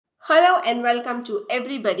Hello and welcome to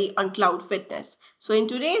everybody on Cloud Fitness. So in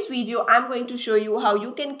today's video, I'm going to show you how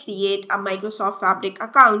you can create a Microsoft Fabric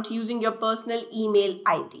account using your personal email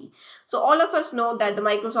ID. So all of us know that the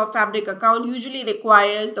Microsoft Fabric account usually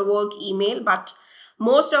requires the work email, but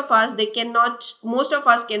most of us cannot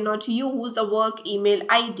use the work email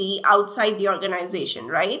ID outside the organization,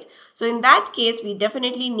 right? So in that case, we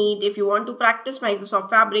definitely need, if you want to practice Microsoft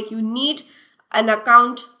Fabric, you need an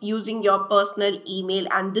account using your personal email,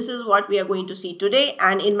 and this is what we are going to see today.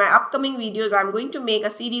 And in my upcoming videos, I'm going to make a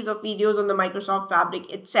series of videos on the Microsoft Fabric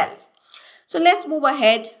itself. So let's move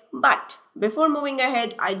ahead. But before moving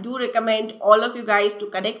ahead, I do recommend all of you guys to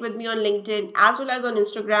connect with me on LinkedIn as well as on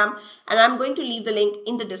Instagram, and I'm going to leave the link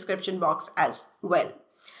in the description box as well.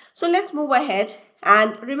 So let's move ahead.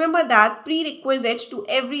 And remember that prerequisite to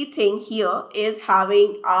everything here is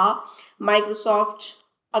having a Microsoft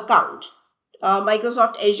account.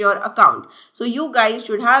 Microsoft Azure account. So you guys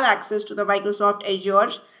should have access to the Microsoft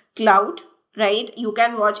Azure cloud, right? You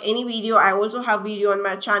can watch any video. I also have video on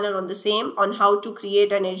my channel on the same, on how to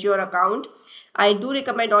create an Azure account. I do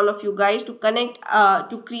recommend all of you guys to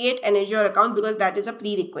to create an Azure account, because that is a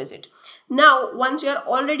prerequisite. Now, once you're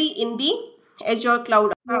already in the Azure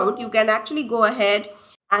cloud account, you can actually go ahead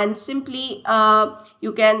and simply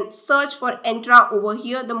you can search for Entra over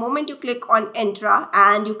here. The moment you click on Entra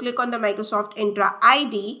and you click on the Microsoft Entra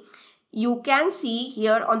ID, you can see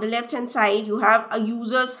here on the left hand side you have a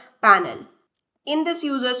users panel. In this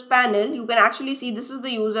users panel, you can actually see this is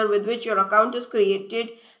the user with which your account is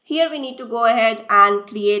created. Here we need to go ahead and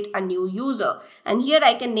create a new user, and here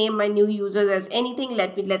I can name my new users as anything.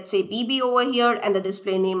 Let's say BB over here, and the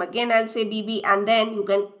display name again I'll say BB, and then you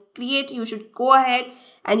should go ahead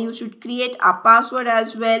and you should create a password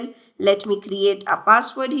as well. Let me create a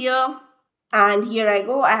password here, and here I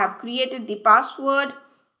go. I have created the password.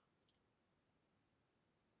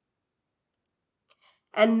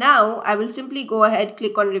 And now I will simply go ahead,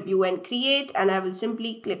 click on review and create, and I will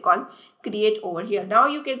simply click on create over here. Now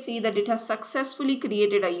you can see that it has successfully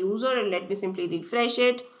created a user, and let me simply refresh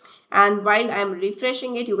it. And while I'm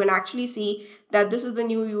refreshing it, you can actually see that this is the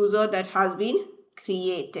new user that has been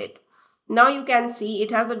created. Now you can see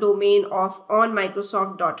it has a domain of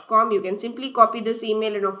onmicrosoft.com. You can simply copy this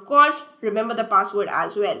email, and of course remember the password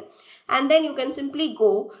as well. And then you can simply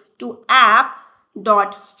go to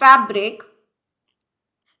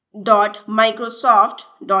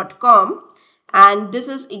app.fabric.microsoft.com, and this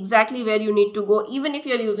is exactly where you need to go, even if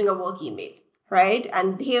you're using a work email, right?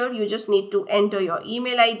 And here you just need to enter your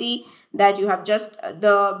email ID that you have just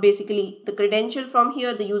basically the credential from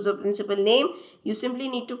here, the user principal name. You simply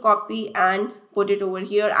need to copy and put it over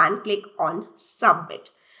here and click on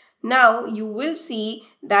submit. Now you will see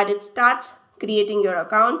that it starts creating your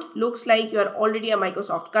account. Looks like you are already a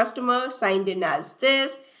Microsoft customer, signed in as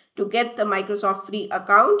this. To get the Microsoft free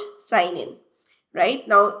account, sign in. Right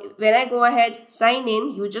now, when I go ahead, sign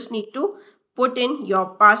in, you just need to put in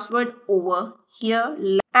your password over here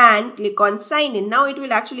and click on sign in. Now it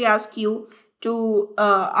will actually ask you to,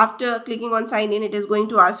 after clicking on sign in, it is going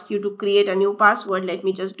to ask you to create a new password. Let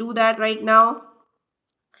me just do that right now.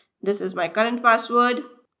 This is my current password,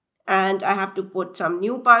 and I have to put some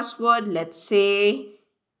new password. Let's say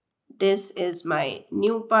this is my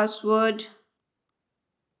new password.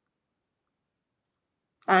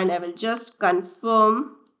 And I will just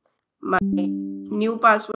confirm my new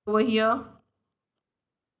password over here.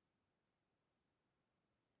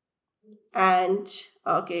 And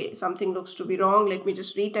okay, something looks to be wrong. Let me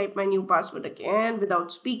just retype my new password again without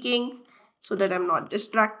speaking, so that I'm not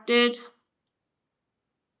distracted.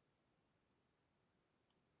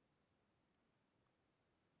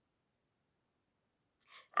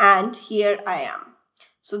 And here I am.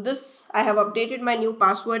 So this, I have updated my new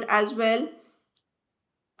password as well.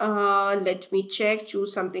 Let me check,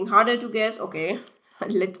 choose something harder to guess. Okay,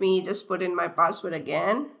 let me just put in my password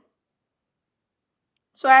again.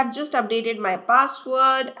 So I have just updated my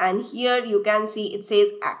password, and here you can see it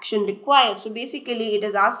says action required. So basically it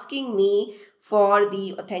is asking me for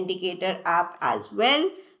the Authenticator app as well.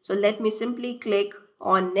 So let me simply click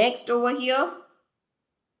on next over here.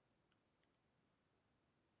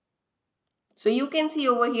 So you can see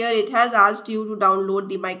over here it has asked you to download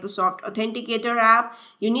the Microsoft Authenticator app.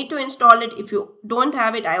 You need to install it. If you don't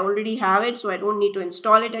have it, I already have it, so I don't need to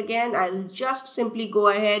install it again. I'll just simply go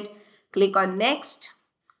ahead, click on next.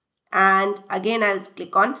 And again, I'll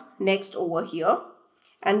click on next over here.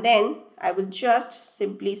 And then I will just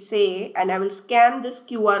simply say, and I will scan this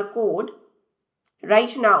QR code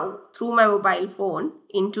right now through my mobile phone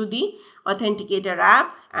into the Authenticator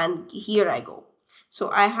app. And here I go. So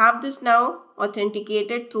I have this now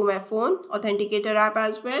authenticated through my phone Authenticator app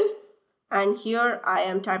as well. And here I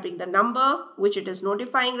am typing the number which it is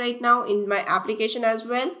notifying right now in my application as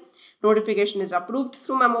well. Notification is approved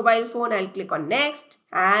through my mobile phone. I'll click on next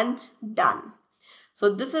and done. So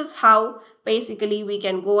this is how basically we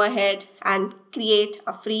can go ahead and create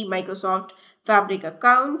a free Microsoft Fabric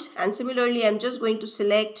account. And similarly, I'm just going to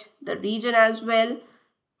select the region as well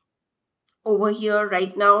over here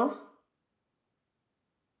right now.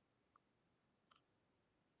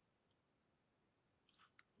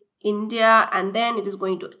 India, and then it is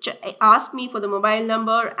going to ask me for the mobile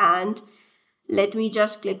number, and let me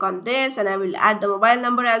just click on this and I will add the mobile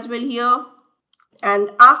number as well here.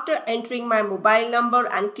 And after entering my mobile number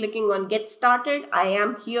and clicking on get started, I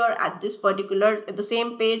am here at this particular, at the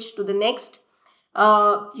same page to the next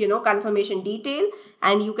confirmation detail,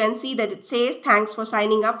 and you can see that it says thanks for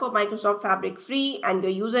signing up for Microsoft Fabric free and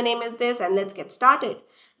your username is this, and let's get started.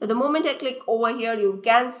 So the moment I click over here, you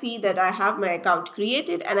can see that I have my account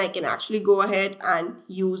created and I can actually go ahead and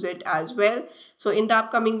use it as well. So in the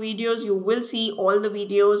upcoming videos, you will see all the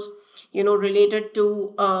videos related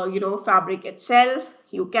to Fabric itself.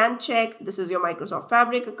 You can check. This is your Microsoft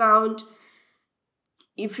Fabric account.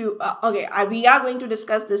 If you we are going to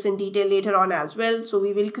discuss this in detail later on as well. So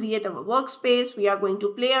we will create our workspace. We are going to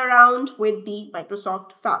play around with the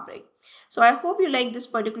Microsoft Fabric. So I hope you like this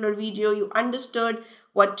particular video. You understood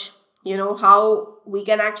what how we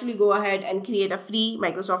can actually go ahead and create a free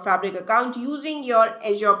Microsoft Fabric account using your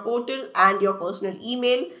Azure portal and your personal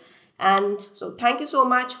email. And so thank you so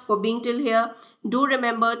much for being till here. Do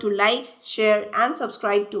remember to like, share and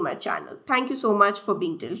subscribe to my channel. Thank you so much for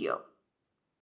being till here.